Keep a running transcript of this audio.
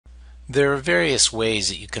There are various ways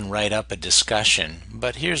that you can write up a discussion,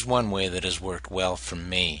 but here's one way that has worked well for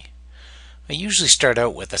me. I usually start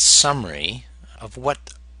out with a summary of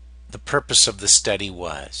what the purpose of the study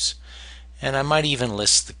was, and I might even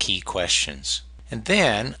list the key questions. And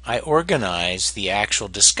then I organize the actual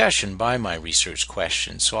discussion by my research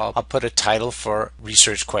question. So I'll put a title for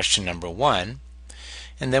research question number 1,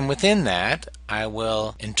 and then within that I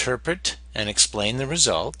will interpret and explain the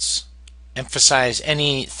results, emphasize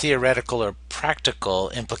any theoretical or practical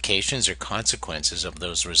implications or consequences of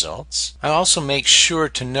those results. I also make sure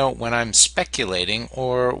to note when I'm speculating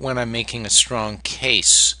or when I'm making a strong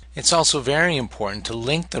case. It's also very important to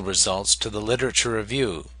link the results to the literature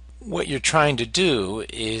review. What you're trying to do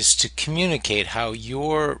is to communicate how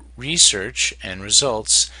your research and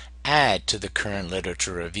results add to the current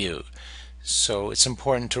literature review. So it's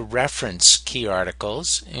important to reference key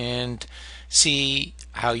articles and see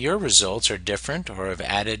how your results are different or have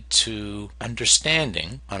added to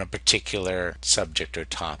understanding on a particular subject or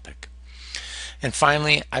topic. And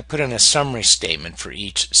finally, I put in a summary statement for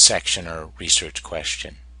each section or research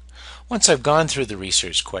question. Once I've gone through the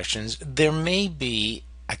research questions, there may be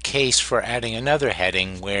a case for adding another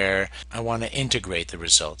heading where I want to integrate the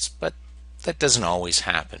results, but that doesn't always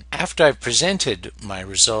happen. After I've presented my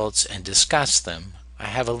results and discussed them, I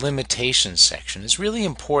have a limitations section. It's really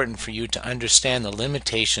important for you to understand the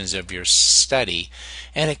limitations of your study,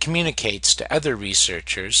 and it communicates to other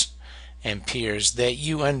researchers and peers that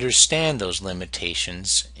you understand those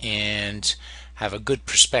limitations and have a good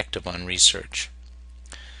perspective on research.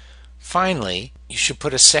 Finally, you should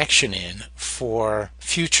put a section in for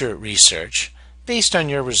future research based on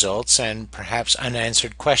your results and perhaps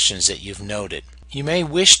unanswered questions that you've noted. You may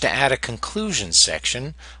wish to add a conclusion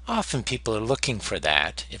section. Often people are looking for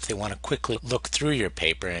that if they want to quickly look through your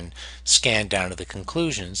paper and scan down to the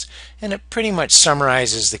conclusions, and it pretty much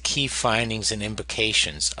summarizes the key findings and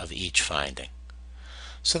implications of each finding.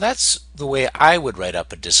 So that's the way I would write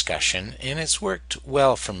up a discussion, and it's worked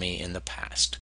well for me in the past.